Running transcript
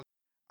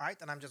All right,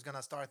 and I'm just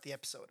gonna start the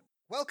episode.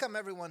 Welcome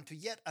everyone to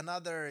yet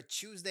another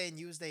Tuesday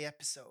Newsday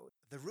episode.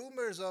 The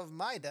rumors of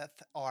my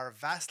death are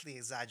vastly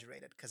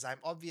exaggerated because I'm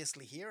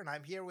obviously here and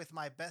I'm here with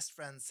my best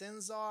friends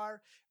Sinzar,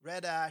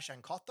 Red Ash,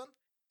 and Cotton,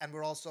 and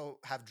we're also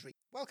have Dream.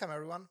 Welcome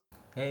everyone.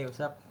 Hey, what's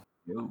up?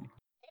 Yo.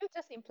 You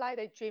just implied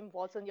that Dream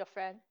wasn't your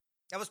friend.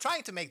 I was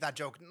trying to make that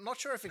joke, not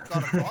sure if it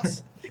got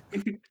across.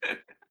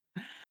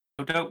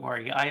 Oh, don't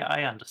worry,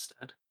 I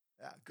understood.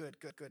 Yeah, good,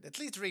 good, good. At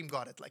least Dream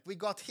got it. Like we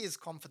got his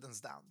confidence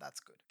down.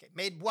 That's good. Okay,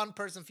 made one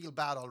person feel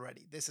bad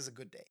already. This is a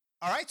good day.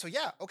 All right, so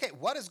yeah, okay,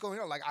 what is going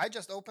on? Like I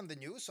just opened the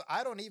news, so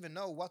I don't even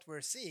know what we're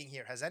seeing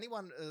here. Has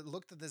anyone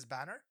looked at this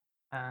banner?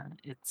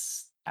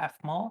 It's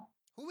Afmor,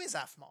 Who is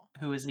Afmal?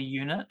 who is a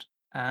unit.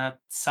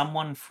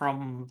 Someone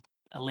from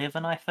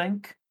 11, I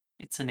think.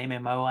 It's an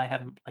MMO. I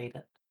haven't played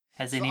it.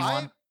 Has So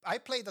anyone? I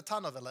played a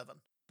ton of 11,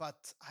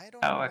 but I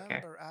don't Oh, okay.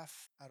 remember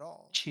Af at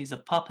all. She's a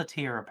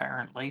puppeteer,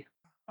 apparently.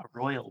 A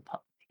royal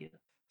puppeteer.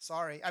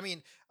 Sorry, I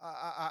mean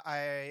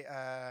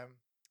I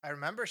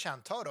remember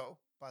Shantoro,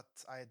 but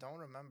I don't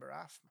remember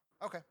Af.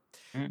 Okay,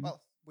 Mm.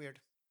 well, weird.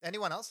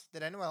 Anyone else?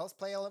 Did anyone else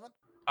play 11?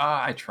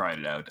 I tried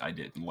it out. I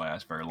didn't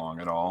last very long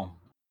at all.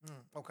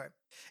 Okay.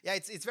 Yeah,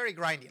 it's very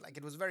grindy. Like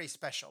it was very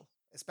special,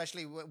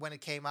 especially when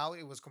it came out.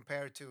 It was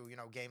compared to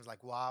games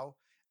like WoW,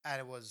 and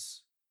it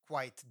was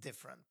quite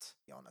different. To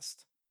be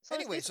honest. So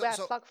Anyway, is this where I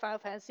so plug Final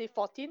Fantasy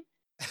 14?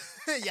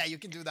 yeah, you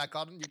can do that,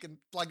 Cotton. You can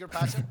plug your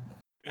passion.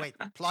 Wait,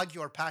 plug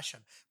your passion.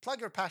 Plug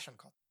your passion,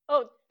 Cotton.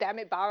 Oh, damn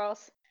it,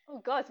 Barros. Oh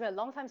god, it's been a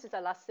long time since I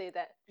last said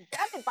that.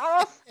 Damn it,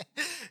 Barros!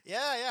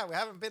 Yeah, we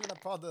haven't been in a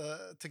pod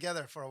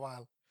together for a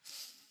while.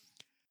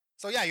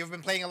 So yeah, you've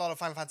been playing a lot of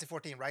Final Fantasy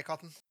 14, right,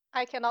 Cotton?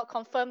 I cannot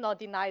confirm nor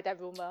deny that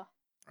rumor.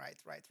 Right.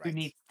 Who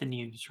needs the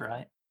news,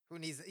 right? Who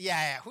needs?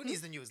 Yeah. Who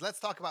needs the news?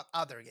 Let's talk about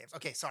other games.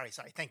 Okay, sorry.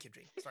 Thank you,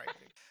 Dream. Sorry,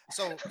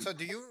 Dream. So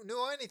do you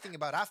know anything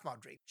about Afmod,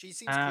 Dream? She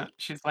seems cool.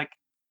 She's like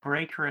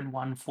breaker in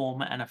one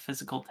form and a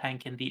physical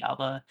tank in the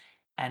other,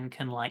 and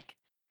can like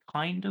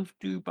kind of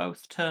do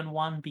both turn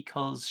one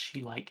because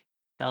she like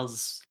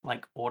does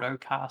like auto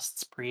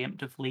casts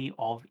preemptively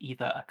of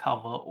either a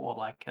cover or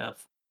like a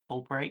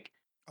full break.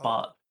 Oh.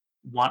 But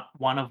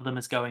one of them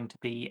is going to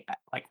be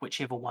like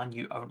whichever one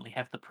you only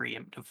have the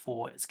preemptive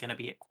for is going to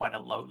be at quite a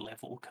low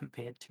level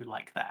compared to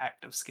like the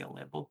active skill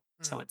level.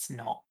 So it's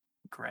not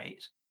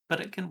great, but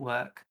it can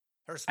work.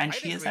 Her sprite And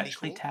she is is really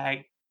actually cool.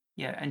 tagged.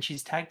 Yeah, and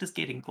she's tagged as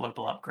getting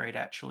global upgrade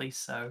actually.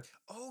 So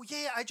Oh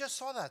yeah, I just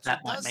saw that. So that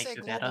it might does make say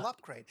her global better.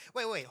 upgrade.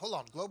 Wait, hold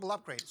on. Global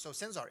upgrade. So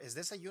Sinzar, is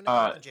this a unit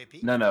out in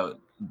JP? No.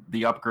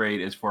 The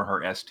upgrade is for her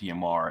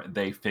STMR.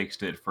 They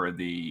fixed it for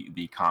the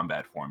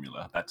combat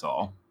formula. That's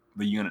all.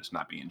 The unit's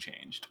not being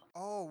changed.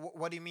 Oh,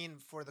 what do you mean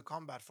for the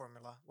combat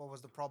formula? What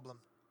was the problem?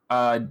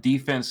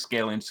 Defense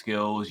scaling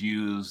skills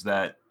use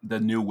the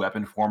new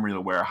weapon formula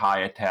where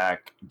high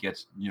attack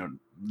gets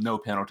no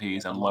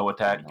penalties and low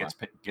attack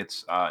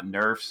gets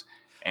nerfs.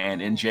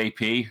 And in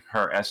JP,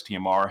 her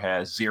STMR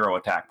has 0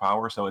 attack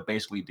power, so it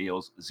basically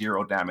deals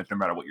 0 damage no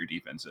matter what your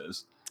defense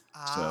is.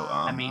 So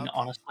I mean, okay.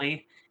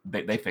 honestly,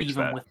 they fixed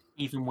that.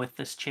 Even with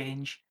this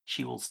change,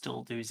 she will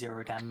still do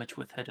 0 damage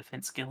with her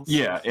defense skills.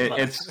 Yeah,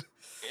 it's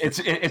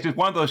just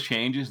one of those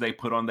changes they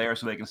put on there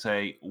so they can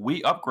say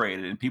we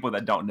upgraded, and people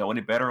that don't know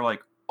any better are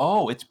like,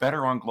 oh, it's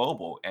better on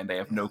global, and they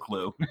have no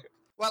clue.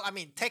 Well, I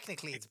mean,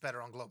 technically, it's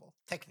better on global.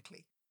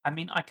 Technically. I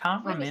mean, I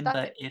can't Maybe remember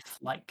start if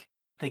like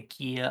the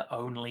gear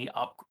only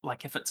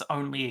like if it's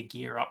only a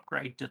gear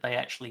upgrade, do they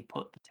actually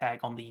put the tag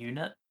on the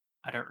unit?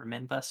 I don't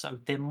remember. So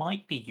there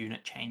might be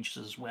unit changes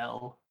as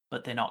well,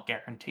 but they're not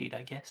guaranteed,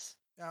 I guess.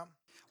 Yeah.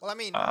 Well, I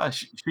mean,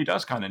 She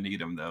does kind of need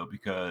them though,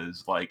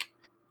 because like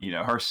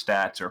her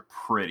stats are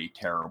pretty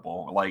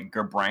terrible. Like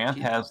Gerbrand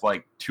has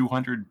like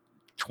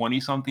 220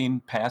 something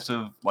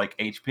passive like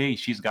HP.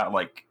 She's got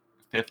like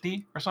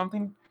 50 or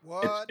something.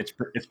 what?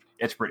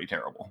 It's pretty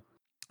terrible.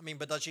 I mean,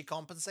 but does she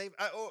compensate?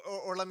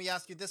 Or let me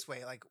ask you this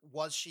way: like,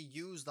 was she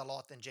used a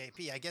lot in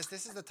JP? I guess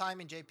this is the time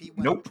in JP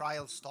when Nope.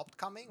 trials stopped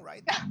coming,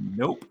 right?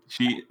 Nope.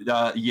 She,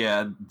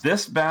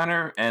 this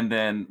banner, and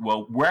then,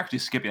 well, we're actually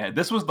skipping ahead.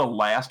 This was the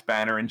last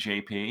banner in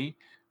JP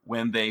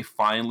when they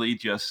finally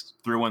just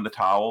threw in the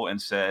towel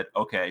and said,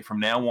 okay,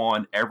 from now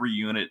on, every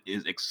unit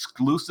is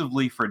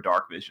exclusively for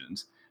Dark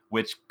Visions,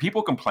 which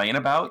people complain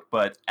about,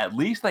 but at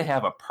least they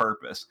have a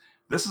purpose.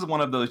 This is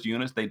one of those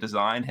units they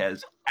designed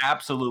has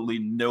absolutely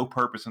no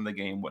purpose in the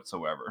game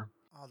whatsoever.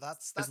 Oh,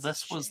 that's Because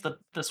this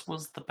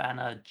was the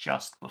banner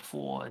just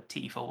before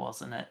Tifa,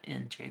 wasn't it,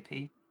 in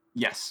JP?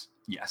 Yes,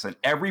 and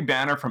every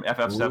banner from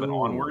FF7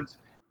 Ooh. onwards,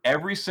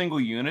 every single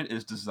unit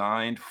is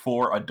designed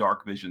for a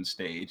Dark Vision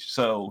stage.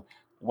 So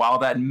while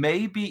that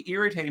may be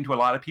irritating to a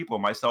lot of people,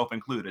 myself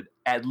included,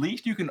 at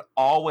least you can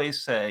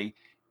always say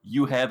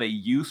you have a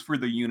use for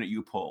the unit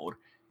you pulled.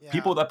 Yeah.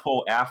 People that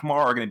pull Afmar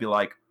are going to be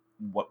like,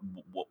 what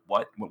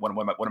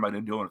am I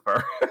doing for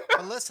her?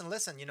 But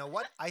listen. You know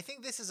what? I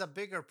think this is a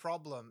bigger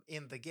problem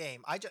in the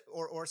game.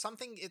 Or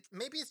something.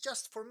 Maybe it's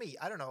just for me.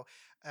 I don't know.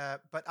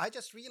 But I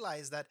just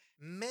realized that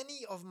many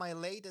of my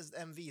latest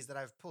MVs that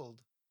I've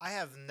pulled, I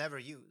have never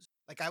used.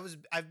 Like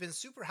I've been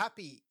super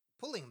happy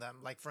pulling them,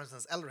 like for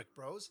instance Elric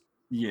Bros,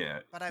 Yeah,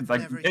 but I've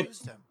like never it,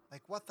 used them.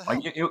 Like what the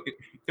like hell?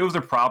 it was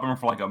a problem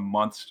for like a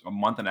month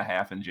and a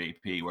half in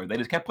JP, where they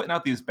just kept putting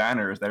out these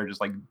banners that are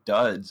just like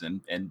duds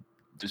and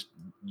just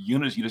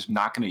units you're just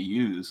not going to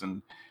use.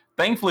 And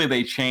thankfully,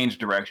 they changed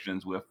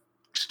directions with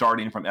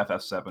starting from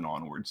FF7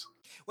 onwards.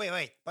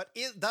 Wait, but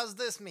does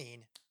this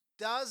mean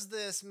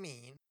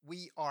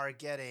we are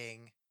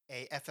getting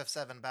a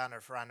FF7 banner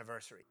for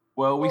anniversary?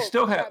 Well, we Oh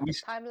still have crap! The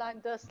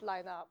timeline does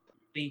line up.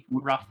 The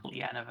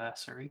roughly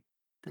anniversary.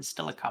 There's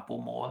still a couple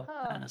more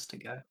Huh. banners to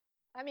go.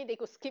 I mean, they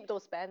could skip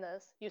those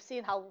banners. You've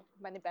seen how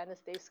many banners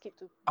they skip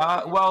to.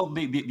 well,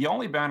 the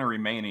only banner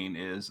remaining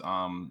is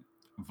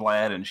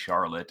Vlad and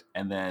Charlotte,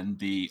 and then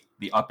the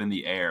Up in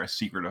the Air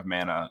Secret of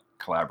Mana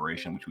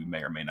collaboration, which we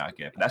may or may not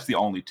get. But that's the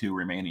only two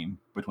remaining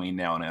between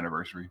now and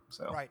anniversary.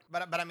 So Right,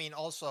 but I mean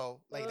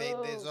also like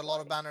there's a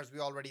lot of banners we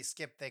already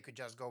skipped. They could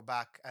just go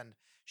back and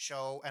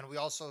show, and we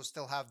also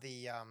still have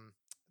the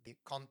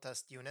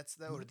contest units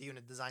though, or the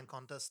unit design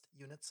contest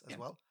units as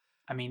well.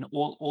 I mean,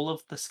 all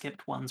of the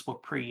skipped ones were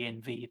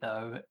pre-NV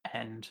though,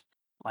 and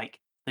like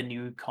the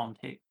new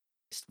context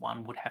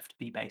one would have to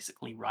be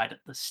basically right at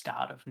the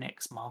start of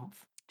next month.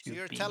 So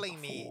you're telling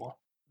me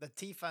that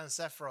Tifa and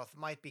Sephiroth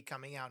might be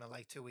coming out in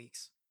like 2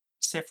 weeks?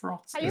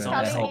 Sephiroth Are you is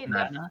telling also me a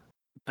that- banner,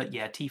 but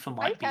yeah, Tifa you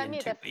might be telling in me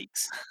 2 that-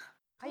 weeks.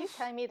 Are you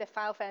telling me the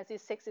Final Fantasy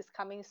VI is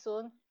coming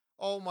soon?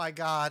 Oh my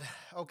god.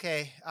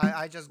 Okay,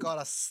 I just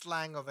got a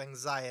slang of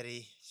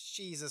anxiety.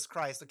 Jesus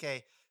Christ.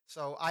 Okay,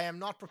 so I am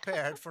not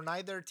prepared for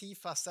neither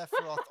Tifa,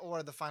 Sephiroth,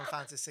 or the Final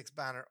Fantasy VI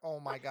banner. Oh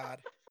my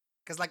god.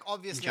 Because like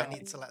obviously I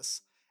need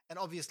Celeste, and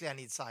obviously I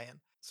need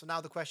Cyan. So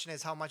now the question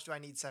is, how much do I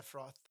need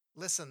Sephiroth?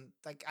 Listen,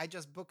 like I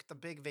just booked a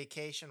big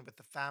vacation with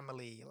the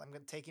family. I'm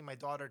taking my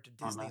daughter to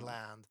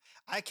Disneyland.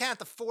 I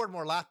can't afford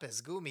more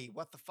lapis. Gumi,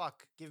 what the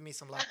fuck? Give me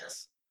some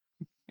lapis.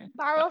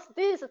 Barros,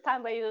 this is the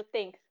time where you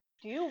think,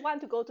 do you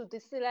want to go to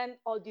Disneyland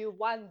or do you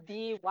want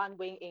the One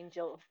Wing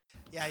Angel?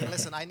 Yeah,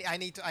 listen, I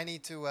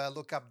need to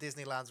look up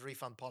Disneyland's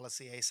refund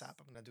policy ASAP.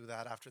 I'm gonna do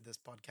that after this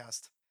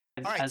podcast.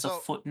 All right, As a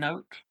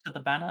footnote to the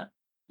banner,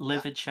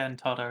 Livid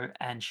Shantotto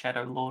and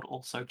Shadow Lord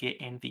also get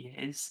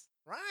NVAs.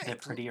 Right. They're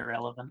pretty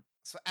irrelevant.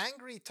 So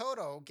Angry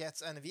Toto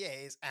gets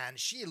NVAs, and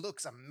she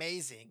looks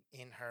amazing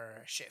in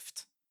her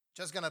shift.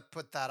 Just gonna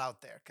put that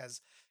out there,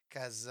 because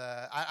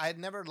I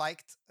never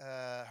liked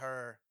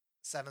her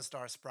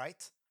 7-star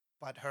sprite,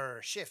 but her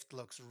shift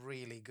looks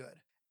really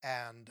good.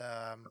 And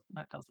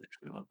that does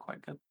actually look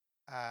quite good.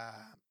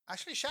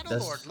 Actually, Shadow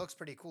Lord looks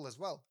pretty cool as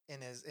well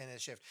in his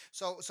shift.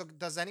 So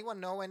does anyone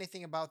know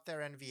anything about their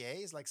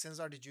NVAs? Like,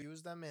 Sinzar, did you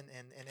use them in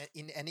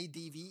any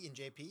DV in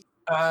JP?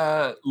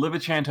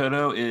 Livid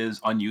Chantoto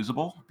is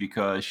unusable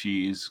because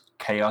she's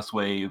Chaos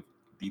Wave,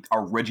 the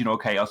original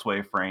Chaos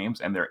Wave frames,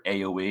 and they're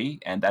AoE,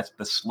 and that's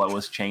the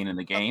slowest chain in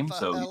the game.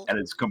 So that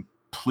is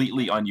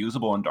completely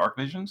unusable in Dark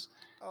Visions.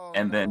 Oh,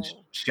 and then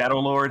Shadow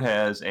Lord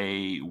has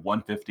a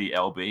 150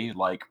 LB,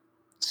 like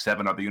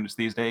 7 other units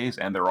these days,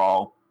 and they're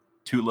all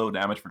too low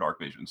damage for Dark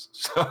Visions.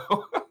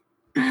 So,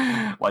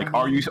 like,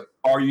 are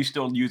you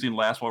still using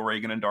Lastwell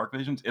Reagan in Dark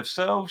Visions? If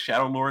so,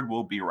 Shadow Lord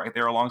will be right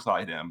there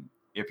alongside him.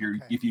 If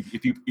you've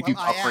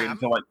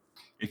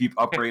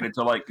upgraded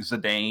to like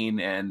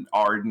Zidane and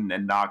Arden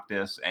and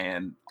Noctis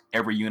and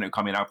every unit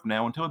coming out from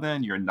now until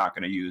then, you're not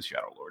going to use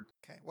Shadow Lord.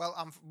 Okay, well,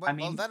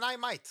 then I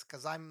might,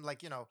 because I'm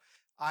like,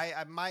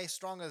 I my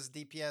strongest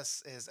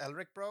DPS is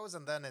Elric Bros,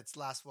 and then it's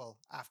Lastwell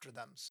after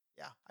them. So,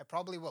 yeah, I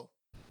probably will.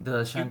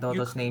 The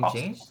Shantoto's name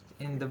changed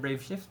in the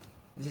Brave Shift?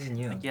 This is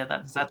new. Yeah,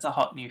 that's a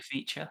hot new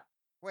feature.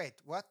 Wait,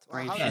 what?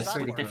 Brave How Shift does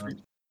that with work?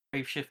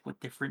 Brave Shift with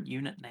different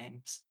unit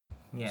names.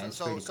 Yeah,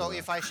 so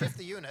if I shift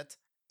the unit,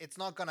 it's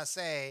not gonna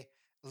say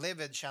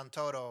Livid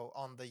Shantoto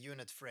on the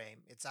unit frame.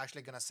 It's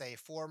actually gonna say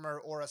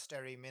former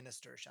Orastery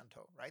Minister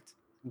Shanto, right?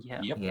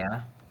 Yeah. Yep.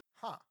 Yeah.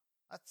 Huh.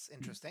 That's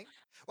interesting.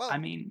 Well, I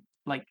mean,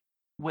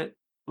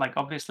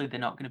 obviously they're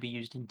not going to be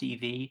used in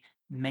DV.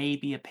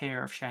 Maybe a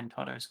pair of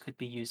Shantotos could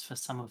be used for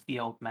some of the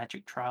old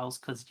Magic trials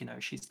because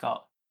she's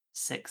got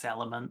 6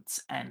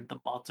 elements and the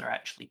mods are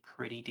actually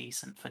pretty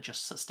decent for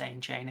just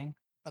sustain chaining.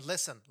 But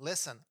listen.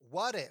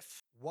 What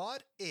if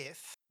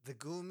the She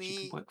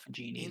Gumi could work for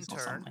genies or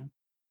intern? something.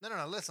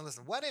 No. Listen.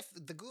 What if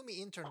the Gumi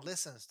intern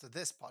listens to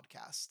this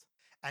podcast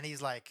and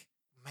he's like,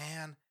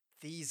 man,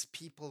 these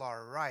people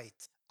are right.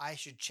 I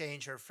should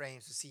change her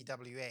frames to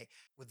CWA.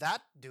 Would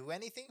that do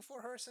anything for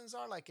her,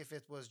 Sinzar? Like if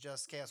it was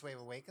just Chaos Wave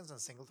Awakens and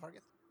single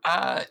target?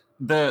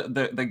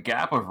 The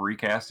gap of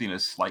recasting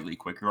is slightly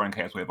quicker on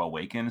Chaos Wave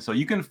Awakens, so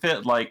you can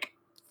fit like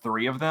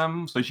 3 of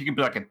them. So she can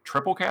be like a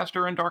triple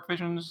caster in Dark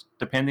Visions,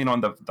 depending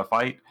on the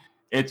fight.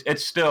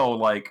 It's still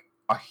like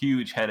a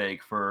huge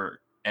headache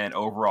for an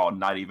overall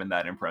not even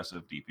that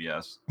impressive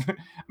DPS. I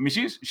mean,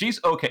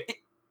 she's okay.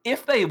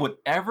 If they would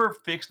ever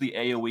fix the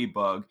AoE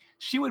bug,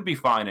 she would be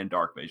fine in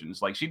Dark Visions.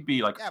 Like she'd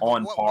be like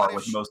on par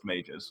with most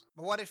mages.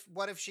 But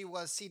what if she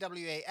was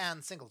CWA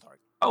and single target?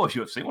 Oh, if she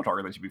was single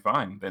target, then she'd be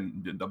fine.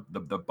 Then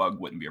the bug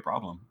wouldn't be a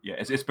problem. Yeah,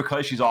 it's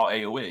because she's all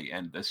AoE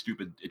and the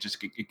stupid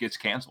it gets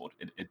canceled.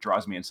 It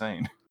drives me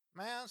insane.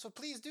 Man, so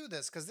please do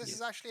this because this Yeah.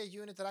 is actually a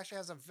unit that actually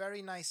has a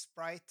very nice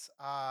sprite.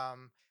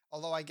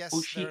 Although I Well,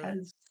 guess she there.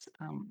 has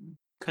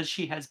because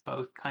she has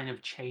both kind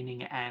of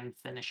chaining and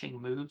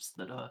finishing moves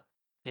that are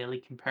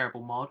fairly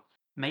comparable mod.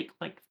 Make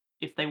like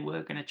if they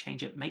were going to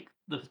change it, make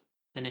the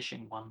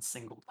finishing one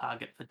single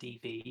target for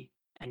DV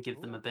and give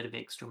them a Ooh. bit of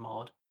extra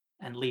mod,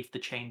 and leave the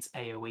chains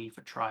AOE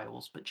for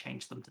trials, but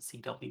change them to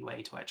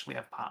CWA to actually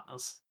have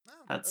partners. No,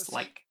 That's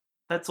see,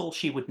 that's all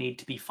she would need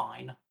to be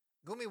fine.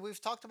 Gumi, we've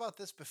talked about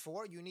this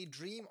before. You need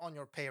Dream on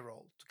your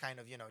payroll to kind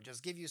of,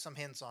 just give you some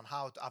hints on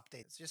how to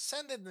update it. Just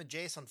send him the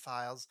JSON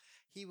files.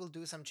 He will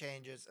do some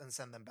changes and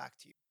send them back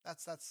to you.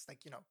 That's like,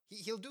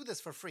 he'll do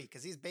this for free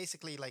because he's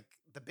basically like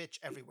the bitch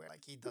everywhere.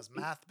 Like he does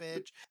math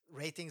bitch,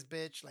 ratings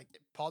bitch, like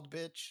pod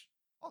bitch,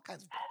 all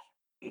kinds of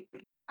bitch.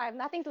 I have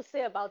nothing to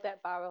say about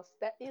that, Barros.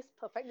 That is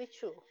perfectly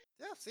true.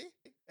 Yeah, see?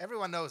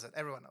 Everyone knows it.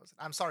 Everyone knows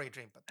it. I'm sorry,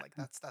 Dream, but like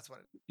that's what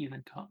it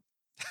Even can't.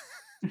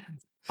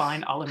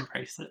 Fine, I'll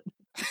embrace it.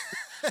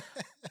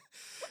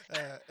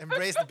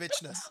 embrace the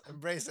bitchness,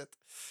 embrace it.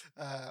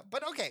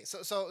 But okay,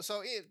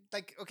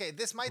 okay,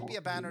 this might be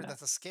a banner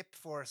that's a skip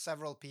for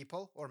several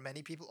people or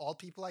many people, all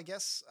people, I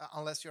guess,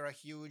 unless you're a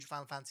huge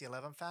Final Fantasy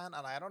 11 fan,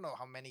 and I don't know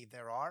how many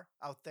there are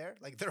out there.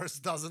 Like there's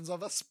dozens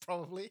of us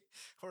probably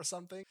or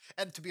something.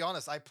 And to be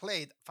honest, I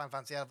played Final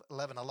Fantasy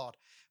 11 a lot,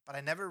 but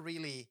I never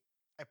really.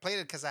 I played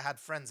it because I had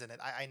friends in it.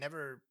 I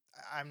never.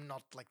 I'm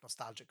not like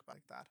nostalgic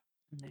about that.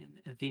 And then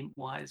event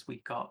wise,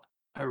 we've got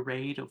a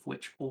raid of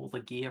which all the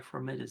gear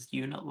from it is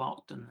unit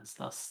locked and is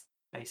thus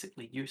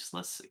basically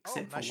useless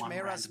except for one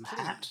Nashmera's random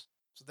plea. hat.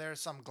 So there's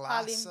some Halim,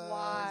 glasses.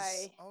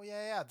 why? Oh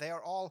yeah, they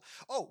are all.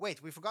 Oh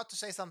wait, we forgot to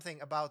say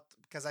something about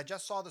because I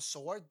just saw the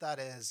sword that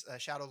is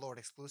Shadow Lord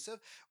exclusive.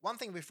 One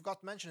thing we forgot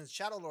to mention is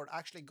Shadow Lord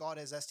actually got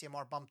his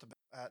STMR bumped a bit.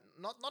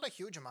 Not a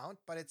huge amount,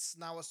 but it's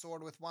now a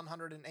sword with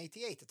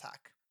 188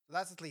 attack. So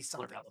that's at least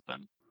Still something.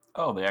 relevant.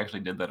 Oh, they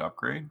actually did that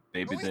upgrade.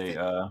 Maybe wait,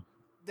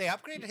 they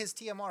upgraded his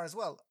TMR as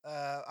well.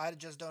 I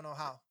just don't know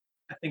how.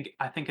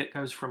 I think it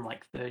goes from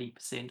like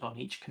 30% on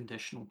each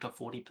conditional to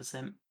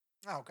 40%.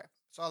 Oh, okay,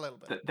 so a little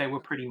bit. They were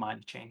pretty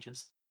minor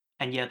changes.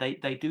 And yeah,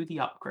 they do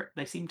the upgrade.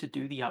 They seem to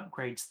do the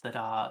upgrades that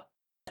are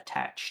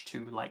attached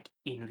to like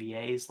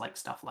NVAs, like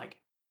stuff like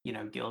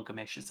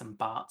Gilgamesh's and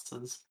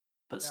Bartz's,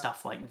 but Yeah.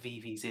 stuff like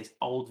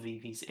old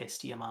VV's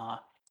STMR,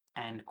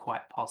 and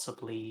quite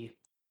possibly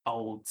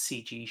old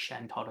CG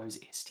Shantoto's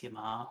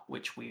STMR,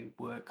 which we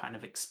were kind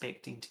of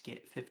expecting to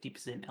get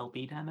 50%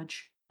 LB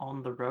damage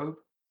on the robe.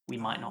 We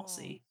might not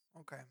see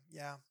Okay,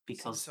 yeah.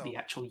 because so. the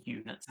actual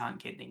units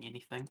aren't getting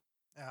anything.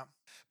 Yeah,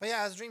 but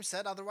yeah, as Dream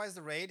said, otherwise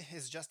the raid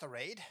is just a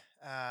raid,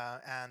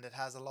 and it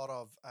has a lot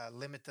of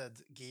limited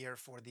gear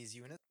for these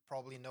units.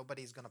 Probably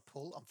nobody's gonna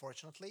pull,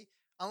 unfortunately,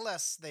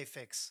 unless they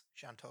fix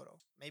Shantoto.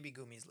 Maybe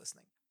Gumi's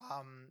listening.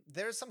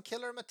 There's some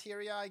killer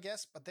materia, I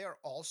guess, but they are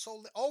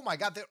also. Oh my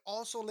god, they're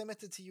also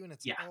limited to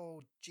units. Yeah.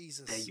 Oh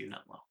Jesus. They're unit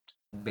locked.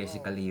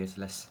 Basically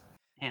useless.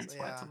 Hence So,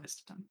 why it's a yeah. waste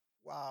of time.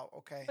 Wow.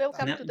 Okay.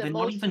 Welcome They're- to they're the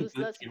not most even good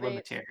useless killer raid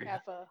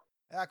materia. ever.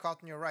 Yeah,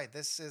 Cotton, you're right.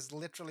 This is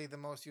literally the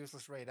most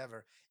useless raid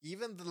ever.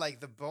 Even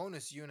the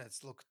bonus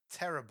units look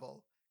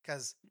terrible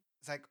because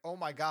it's like, oh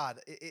my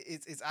god,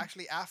 it's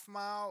actually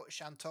Afmao,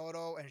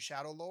 Shantoto, and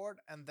Shadow Lord,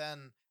 and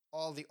then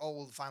all the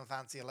old Final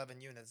Fantasy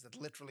 11 units that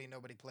literally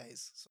nobody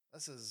plays. So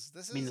this is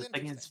I mean, the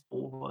thing interesting.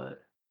 is,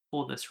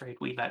 for this raid,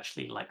 we've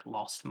actually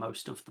lost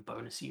most of the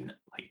bonus unit,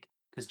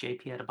 because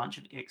JP had a bunch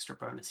of extra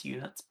bonus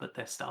units, but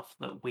they're stuff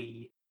that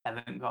we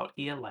haven't got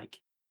here, like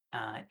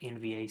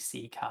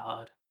NVAC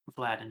card,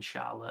 Vlad and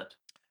Charlotte.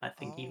 I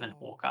think even Oh.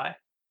 Hawkeye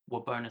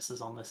were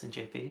bonuses on this in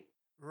JP.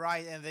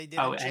 Right, and they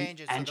didn't Oh, change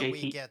it so and that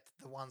we JP get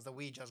the ones that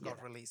we just got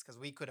Yeah. released because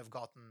we could have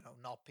gotten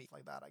Noppy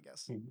like that, I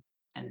guess.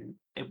 And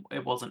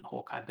it wasn't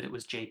Hawkeye, but it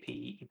was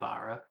JP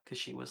Ibarra because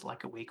she was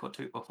like a week or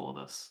two before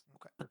this.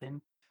 Okay. But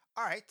then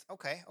All right.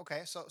 Okay.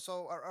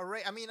 So a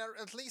raid. I mean,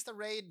 at least a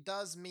raid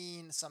does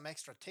mean some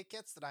extra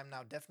tickets that I'm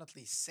now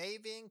definitely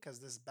saving because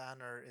this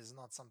banner is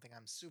not something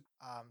I'm super.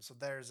 So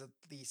there's at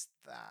least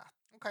that.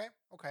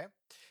 Okay.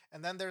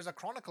 And then there's a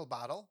chronicle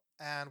battle,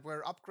 and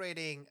we're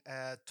upgrading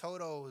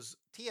Toto's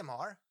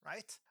TMR,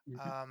 right?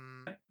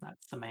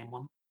 that's the main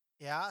one.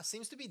 Yeah,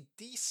 seems to be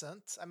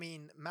decent. I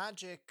mean,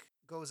 magic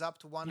goes up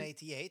to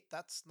 188.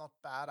 That's not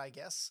bad, I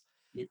guess.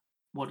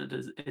 What it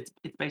is, it's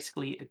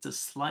basically a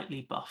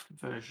slightly buffed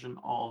version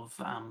of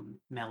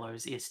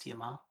Mellow's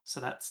STMR, so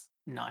that's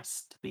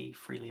nice to be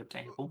freely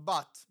obtainable.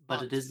 But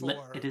it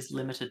is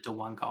limited to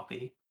one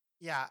copy.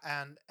 Yeah,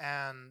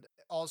 and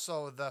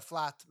also the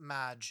flat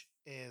Mage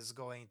is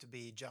going to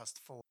be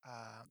just for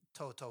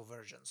Toto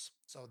versions.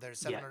 So there's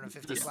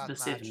 750 flat the Mage.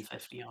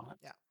 750 on it.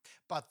 Yeah,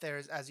 but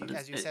there's as you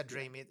said, yeah.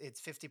 Dream, it's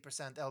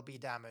 50% LB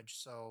damage.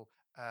 So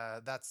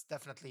that's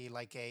definitely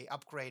like a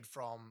upgrade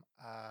from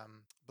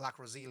Black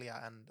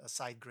Roselia and a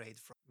side grade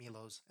from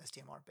Milo's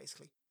STMR,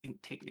 basically. I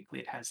think technically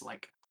it has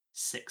like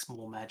 6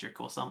 more magic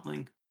or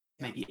something,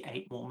 maybe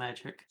 8 more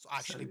magic. So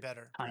actually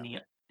better. Tiny.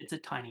 It's a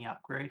tiny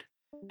upgrade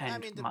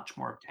and much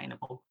more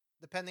obtainable.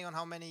 Depending on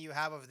how many you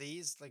have of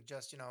these, like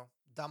just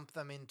dump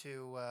them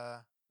into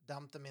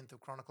dump them into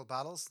Chronicle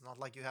battles. Not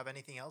like you have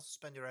anything else to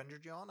spend your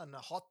energy on. And a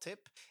hot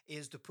tip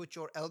is to put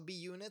your LB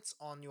units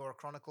on your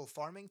Chronicle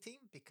farming team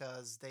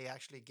because they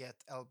actually get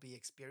LB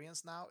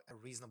experience now, a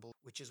reasonable,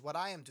 which is what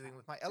I am doing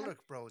with my Elric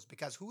bros.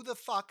 Because who the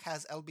fuck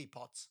has LB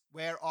pots?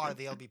 Where are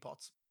the LB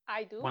pots?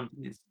 I do. One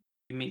thing is,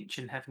 you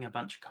mentioned having a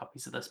bunch of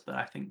copies of this, but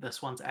I think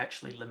this one's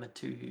actually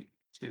limited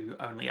to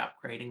only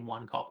upgrading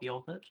one copy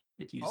of it.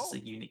 It uses Oh. a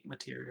unique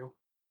material,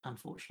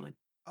 unfortunately.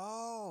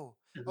 Oh,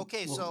 And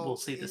okay. we'll So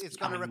see this it's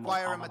going to becoming more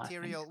require a common, I think.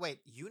 material. Wait,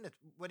 unit?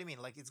 What do you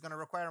mean? Like it's going to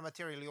require a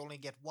material you only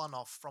get one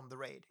off from the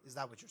raid? Is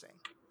that what you're saying?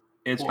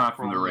 It's Or not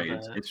from the from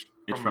raids. the- It's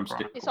from the sta-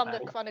 Chronicle It's from the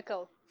battle.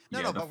 Chronicle. No,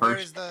 yeah, no. the But where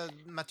first is the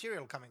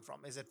material coming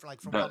from? Is it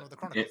like from The- one of the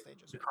Chronicle it-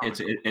 stages? The it's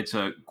Chronicle. it's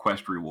a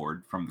quest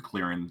reward from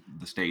clearing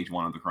the stage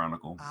 1 of the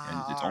Chronicle, and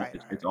Ah, it's alright,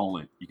 it's alright.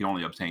 only you can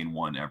only obtain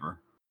one ever.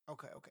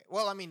 Okay, okay.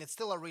 Well, I mean, it's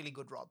still a really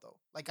good rod, though.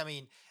 Like, I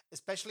mean,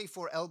 especially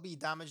for LB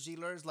damage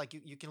dealers, like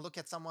you can look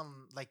at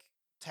someone like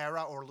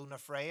Terra or Luna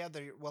Freya.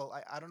 They well,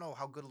 I don't know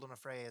how good Luna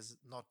Freya is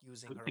not I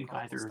using don't her think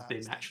Chronicle either of them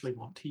status things. actually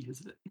want to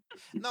use it.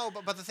 No,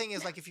 but the thing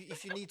is, like, if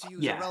you need to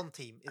use a Yeah. realm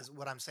team, is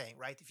what I'm saying,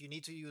 right? If you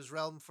need to use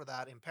realm for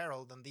that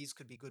imperil, then these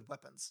could be good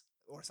weapons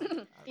or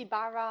something. I don't know.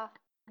 Ibarra,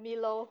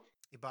 Milo.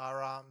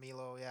 Ibarra,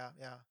 Milo, yeah,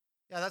 yeah.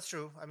 Yeah, that's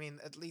true. I mean,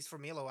 at least for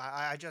Milo,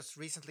 I just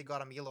recently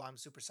got a Milo. I'm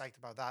super psyched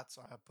about that,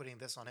 so I'm putting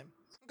this on him.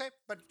 Okay,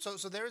 but so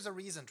there is a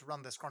reason to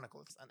run this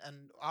Chronicle,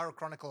 and our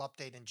Chronicle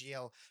update in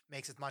GL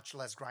makes it much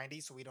less grindy,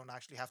 so we don't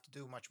actually have to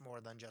do much more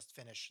than just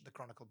finish the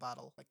Chronicle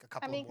battle, like a I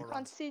couple mean, of more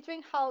runs.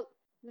 considering how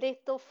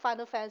little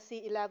Final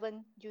Fantasy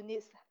 11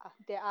 units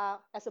there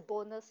are as a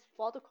bonus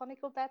for the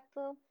Chronicle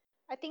battle,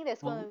 I think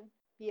there's Well- going to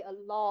be a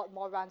lot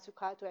more runs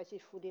required to actually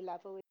fully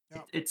level it.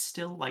 Yeah. It's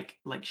still like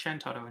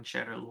Shantaro and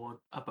Shadow Lord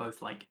are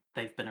both like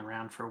they've been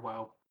around for a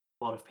while.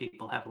 A lot of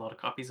people have a lot of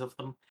copies of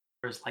them.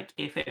 Whereas like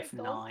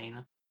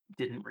FF9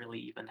 didn't really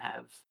even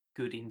have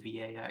good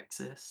NVA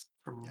access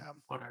from Yeah.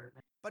 what I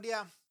remember. But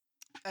yeah,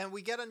 and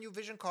we get a new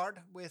vision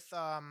card with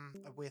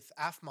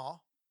Afma.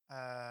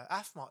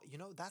 Afma, you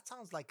know that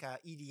sounds like a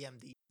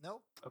EDMD.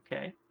 No,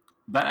 Okay.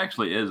 That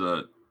actually is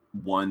a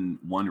one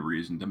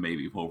reason to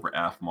maybe vote for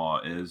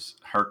Afma is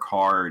her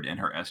card and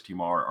her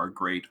STMR are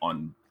great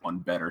on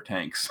better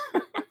tanks.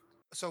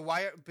 so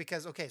why?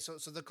 Because okay, so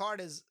the card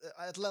is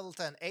at level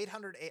 10,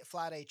 800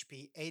 flat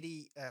HP,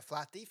 80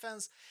 flat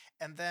defense,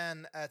 and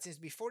then it seems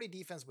to be 40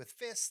 defense with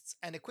fists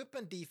and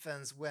equipment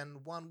defense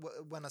when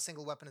when a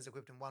single weapon is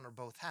equipped in one or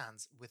both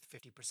hands with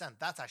 50%.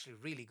 That's actually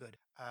really good.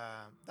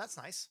 That's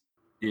nice.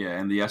 Yeah,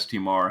 and the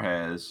STMR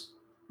has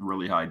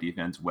really high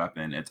defense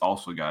weapon. It's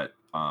also got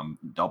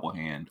double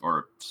hand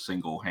or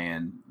single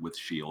hand with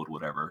shield,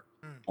 whatever,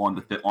 on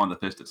the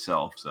fist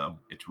itself. So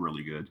it's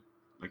really good,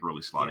 like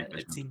really slotty Yeah,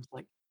 fist.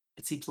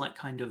 it seems like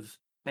kind of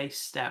base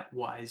stat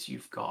wise,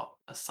 you've got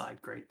a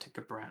side grade to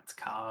Gabrant's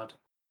card,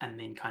 and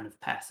then kind of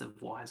passive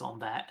wise on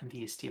that, and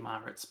the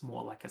STMR, it's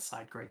more like a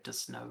side grade to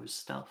Snow's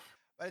stuff,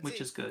 But it's-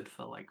 which is good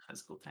for like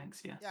physical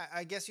tanks. Yeah. Yeah,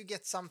 I guess you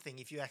get something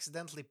if you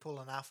accidentally pull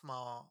an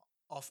AFMA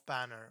off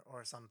banner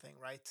or something,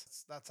 right?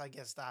 That's I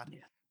guess that. Yeah.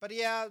 But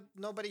yeah,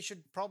 nobody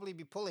should probably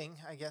be pulling,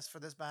 I guess, for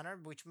this banner,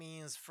 which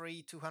means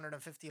free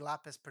 250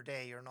 lapis per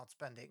day you're not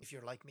spending if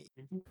you're like me.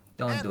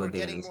 Don't And do we're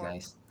getting dailies, more-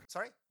 guys.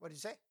 Sorry, what did you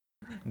say?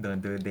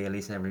 Don't do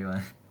dailies,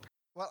 everyone.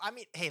 Well, I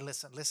mean, hey,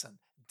 listen.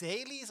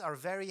 Dailies are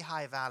very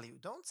high value.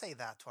 Don't say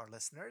that to our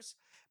listeners.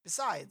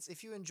 Besides,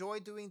 if you enjoy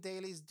doing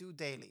dailies, do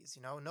dailies.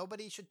 You know,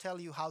 nobody should tell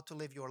you how to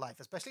live your life,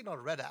 especially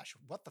not Red Ash.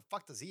 What the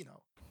fuck does he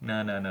know?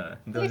 No. Don't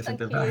listen Listen,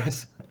 to kids.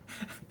 Barros.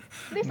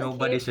 Listen,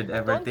 Nobody kids, should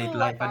ever don't do take what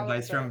life Barros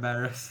advice from says.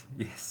 Barros.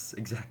 Yes,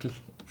 exactly.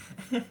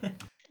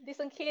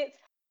 Listen, kids,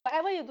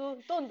 whatever you do,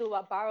 don't do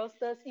what Barros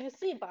does. You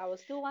see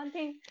Barros do one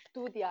thing,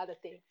 do the other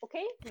thing.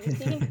 Okay? You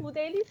see him pull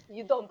dailies,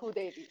 you don't pull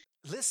dailies.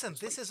 Listen,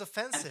 this is And,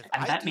 offensive.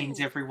 and I that do... means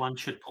everyone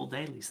should pull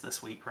dailies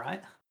this week,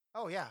 right?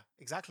 Oh yeah,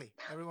 exactly.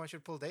 Everyone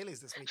should pull dailies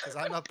this week because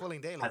I'm not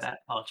pulling By dailies. that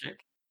logic.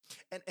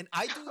 And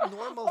I do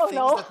normal Oh, things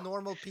no. that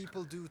normal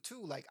people do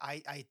too. Like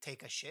I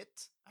take a shit,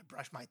 I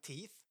brush my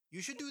teeth.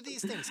 You should do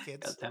these things, God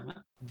kids. damn it.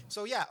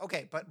 So yeah,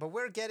 okay, but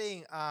we're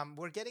getting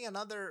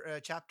another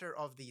chapter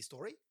of the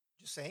story.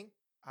 Just saying.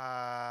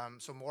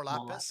 So more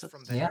lapis lapis.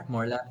 from there. Yeah,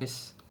 more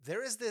lapis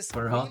There is this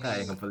for really,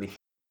 Hawkeye, hopefully.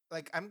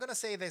 like I'm gonna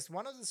say this.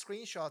 One of the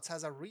screenshots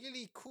has a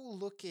really cool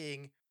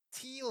looking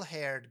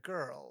teal-haired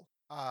girl.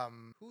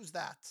 Who's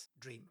that?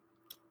 Dream.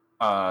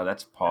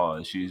 That's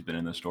Pause. She's been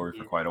in the story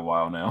for quite a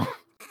while now.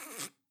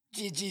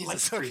 Jesus. Like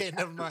three Okay,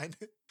 never chapters. mind.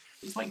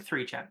 It's like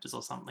 3 chapters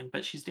or something,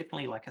 but she's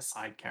definitely like a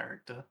side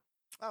character.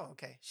 Oh,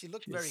 okay. She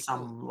looked She's very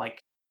some cool.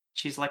 like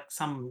she's like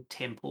some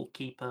temple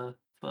keeper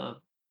for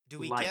Do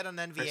we like get an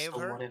NVA of crystal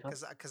her? whatever.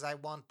 Because I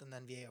want an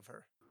NVA of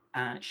her.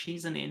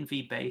 She's an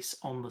NV base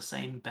on the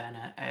same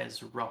banner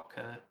as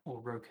Rocker or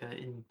Roker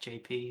in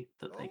JP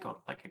that they Oh.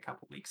 got like a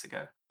couple weeks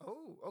ago.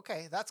 Oh,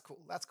 okay. That's cool.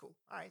 That's cool.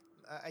 All right.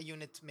 A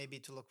unit maybe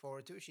to look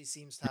forward to. She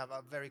seems to have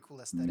a very cool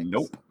aesthetic.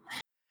 Nope. so-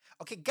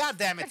 Okay, god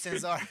damn it,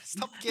 Cinzar.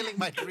 Stop killing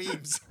my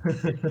dreams.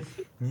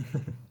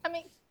 I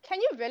mean, can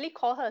you really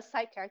call her a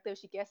side character if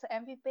she gets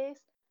an MV base?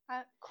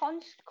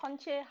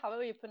 Conche,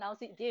 however you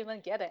pronounce it, didn't even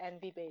get an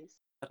envy base.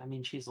 But I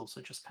mean, she's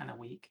also just kind of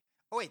weak.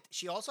 Oh wait,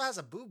 she also has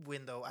a boob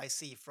window. I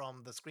see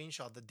from the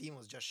screenshot the Dean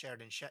was just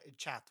shared in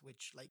chat.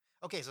 Which like,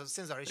 okay, so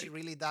Sinzar, is she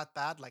really that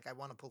bad? Like, I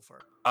want to pull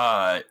for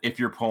her. If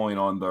you're pulling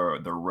on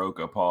the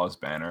Roka pause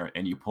banner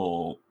and you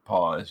pull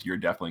pause, you're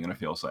definitely gonna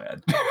feel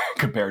sad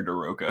compared to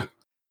Roka.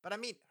 But I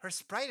mean, her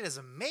sprite is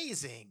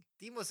amazing.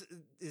 Demos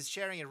is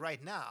sharing it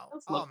right now.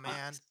 Does Oh look man,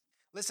 nice.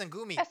 listen,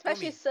 Gumi.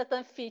 Especially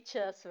certain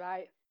features,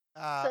 right?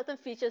 Uh, Certain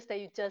features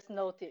that you just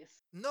notice.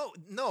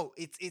 no,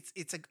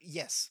 it's a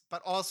yes, but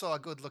also a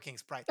good looking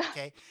sprite.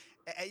 Okay,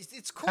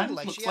 it's cool. Kind of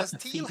Like she looks has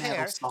like a teal female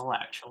hair, Sol,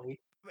 actually.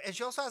 and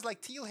she also has like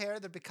teal hair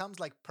that becomes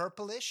like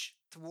purplish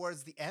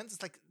towards the ends.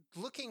 It's like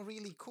looking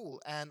really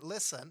cool. And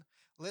listen,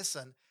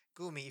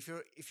 Gumi,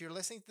 if you're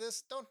listening to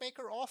this, don't make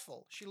her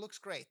awful. She looks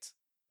great.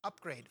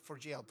 Upgrade for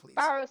GL, please.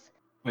 Barros,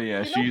 But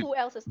yeah, you know who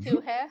else has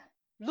teal hair?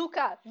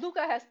 Luca.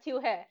 Luca has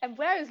teal hair. And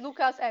where is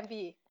Luca's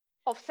MV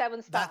of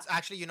 7 stars? That's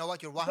actually, you know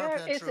what, you're 100%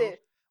 Where is true.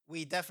 it?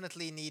 We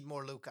definitely need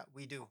more Luca.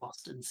 We do.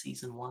 Boston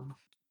season 1.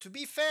 To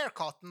be fair,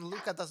 Cotton,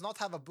 Luca does not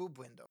have a boob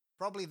window.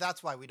 Probably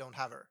that's why we don't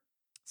have her.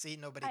 See,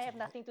 nobody. I can have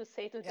nothing to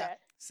say to Yeah. that.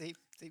 See,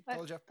 But-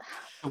 told you.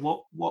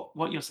 So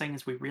what you're saying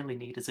is we really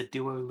need is a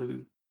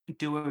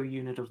duo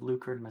unit of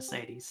Luca and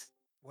Mercedes.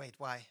 Wait,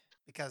 why?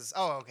 Because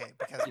okay,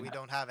 because we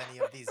don't have any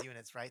of these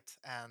units, right?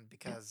 And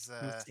because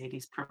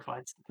Mercedes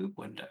provides the poop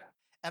window.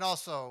 and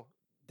also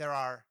there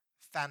are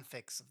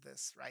fanfics of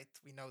this, right?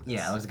 We know this.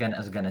 Yeah, I was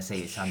gonna say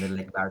it sounded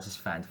like Varus's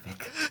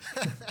fanfic.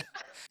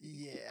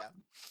 Yeah.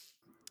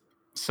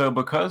 so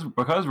because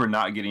we're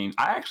not getting,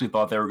 I actually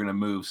thought they were going to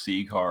move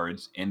C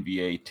cards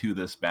NVA to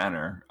this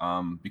banner,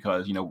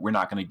 because we're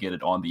not going to get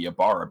it on the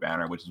Ibarra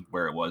banner, which is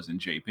where it was in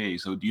JP.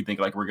 So do you think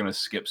like we're going to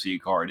skip C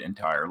card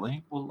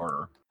entirely, Well,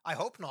 or? I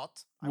hope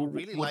not. I would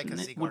really like a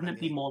Seaguard Wouldn't it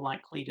be NVA. more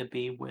likely to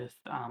be with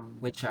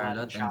With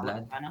Charlotte and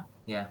Vlad? banner?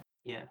 Yeah.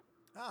 Yeah.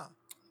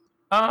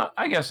 Ah,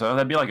 I guess so.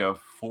 That'd be like a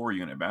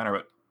 4-unit banner,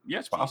 but yeah,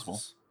 it's possible.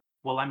 Jesus.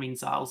 Well, I mean,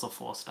 Zal's a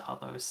 4-star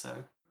though,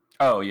 so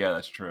Oh yeah,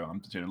 that's true. I'm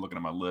just looking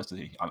at my list.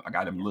 I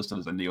got him listed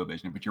as a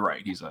Neovision, but you're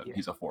right. He's a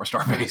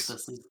 4-star base.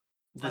 this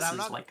I'm is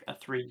not- like a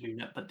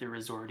 3-unit, but there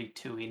is already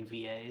 2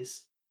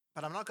 NVAs.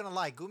 But I'm not gonna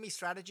lie, Gumi's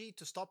strategy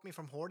to stop me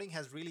from hoarding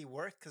has really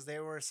worked because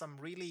there were some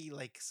really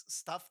like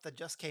stuff that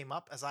just came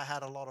up as I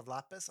had a lot of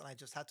lapis and I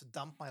just had to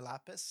dump my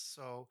lapis.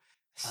 So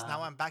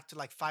now I'm back to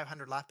like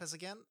 500 lapis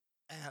again,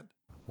 and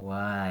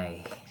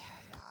Why?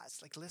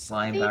 it's like listen.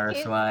 Why, See, Barros?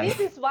 kid, Why?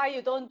 this is why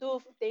you don't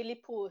do daily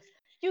pulls.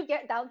 You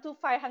get down to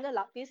 500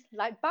 lapis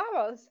like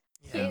Barros.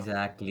 Yeah.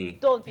 Exactly.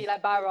 Don't be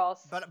like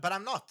Barros. But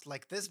I'm not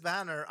like this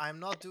banner. I'm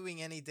not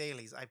doing any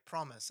dailies. I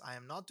promise. I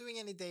am not doing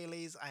any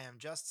dailies. I am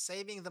just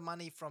saving the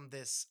money from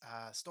this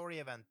story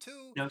event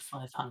too. No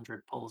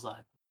 500 pulls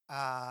either.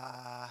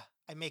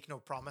 I make no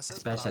promises,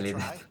 Especially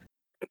but I'll that.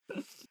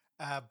 try.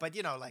 But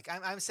like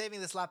I'm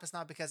saving this lapis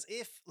now because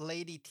if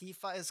Lady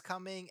Tifa is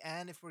coming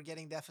and if we're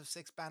getting the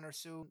FF6 banner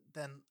soon,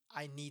 then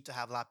I need to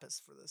have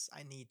lapis for this.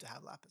 I need to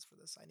have lapis for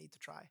this. I need to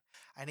try.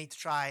 I need to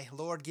try.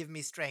 Lord, give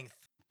me strength.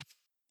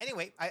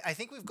 Anyway, I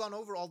think we've gone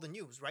over all the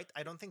news, right?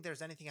 I don't think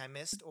there's anything I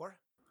missed, or?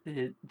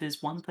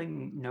 There's one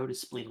thing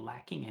noticeably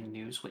lacking in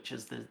news, which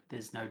is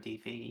there's no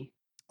DV.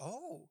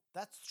 Oh,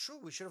 that's true.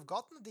 We should have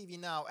gotten the DV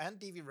now and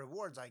DV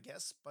rewards, I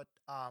guess. But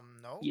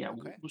no. Yeah,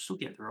 Okay. we'll still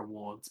get the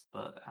rewards,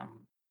 but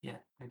yeah,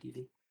 no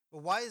DV.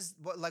 Well,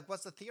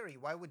 what's the theory?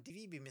 Why would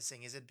DV be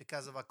missing? Is it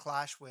because of a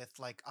clash with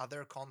like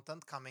other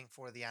content coming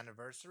for the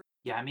anniversary?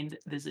 Yeah, I mean,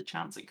 there's a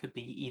chance it could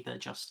be either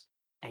just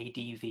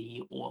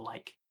ADV or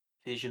like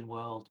Vision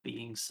World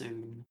being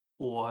soon,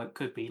 or it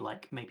could be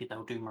like maybe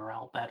they'll do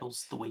morale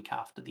battles the week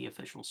after the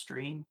official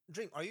stream.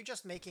 Dream, are you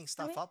just making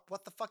stuff up?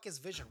 What the fuck is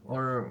Vision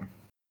World?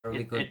 Or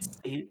we could.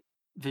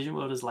 Vision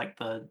World is like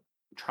the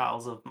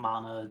Trials of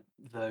Mana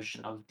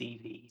version of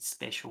DV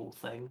special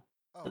thing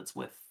Oh, that's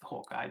with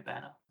Hawkeye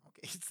banner. okay.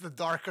 It's the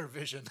darker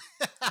Vision.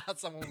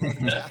 Someone wrote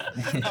in chat.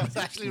 That was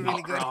actually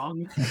really Not good.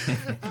 wrong.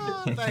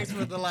 Oh, thanks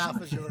for the laugh,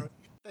 Azure.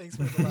 Thanks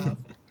for the laugh.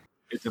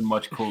 It's a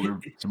much cooler.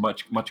 It's a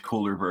much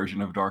cooler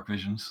version of Dark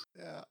Visions.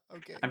 Yeah.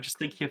 Okay. I'm just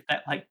thinking of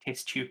that like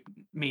test tube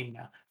meme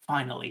now.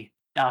 Finally,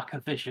 darker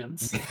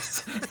visions.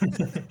 Yes.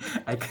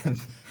 I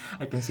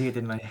can see it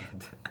in my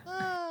head.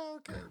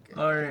 Okay.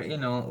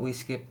 Or we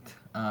skipped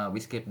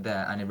the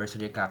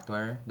anniversary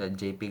cactuar that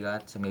JP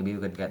got, so maybe we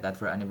could get that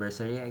for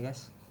anniversary, I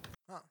guess.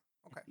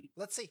 Okay.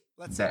 Let's see.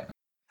 Let's see. That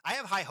I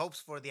have high hopes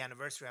for the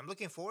anniversary. I'm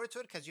looking forward to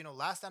it because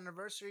last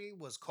anniversary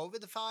was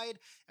COVIDified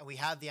and we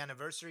had the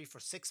anniversary for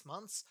 6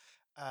 months.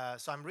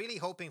 So I'm really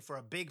hoping for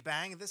a big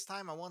bang this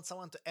time. I want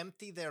someone to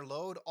empty their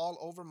load all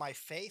over my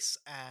face,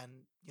 and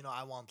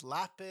I want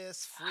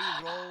lapis,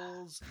 free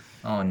rolls.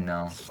 Oh no.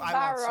 I want so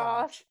Barros.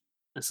 much.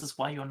 This is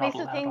why you're Makes not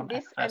you allowed think on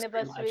this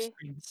anniversary live anniversary-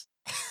 streams.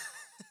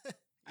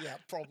 Yeah,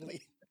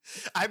 probably.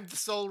 I'm the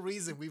sole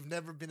reason we've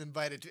never been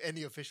invited to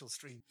any official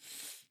stream.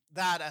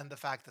 That and the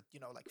fact that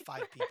like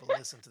 5 people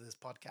listen to this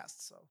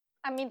podcast. So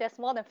I mean, there's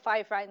more than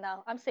 5 right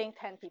now. I'm saying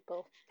 10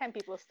 people. 10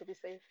 people is to be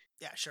safe.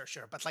 Yeah, sure.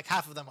 But like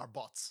half of them are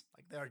bots.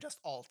 Like they are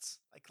just alts.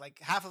 Like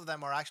half of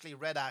them are actually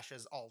Red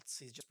Ash's alts.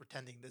 He's just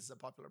pretending this is a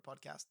popular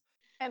podcast.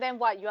 And then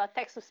what? You are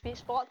text to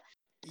speech bot?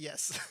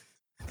 Yes.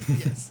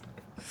 Yes.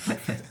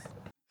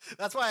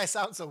 That's why I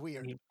sound so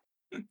weird.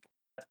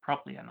 That's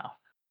probably enough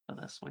for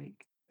this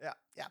week.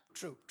 Yeah,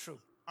 true.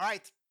 All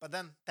right, but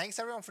then thanks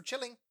everyone for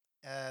chilling.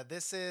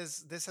 This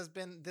is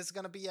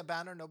gonna be a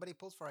banner nobody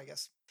pulls for, I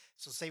guess.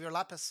 So save your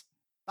lapis.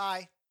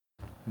 Bye.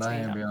 Bye,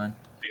 See ya. everyone.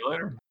 See you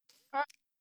later.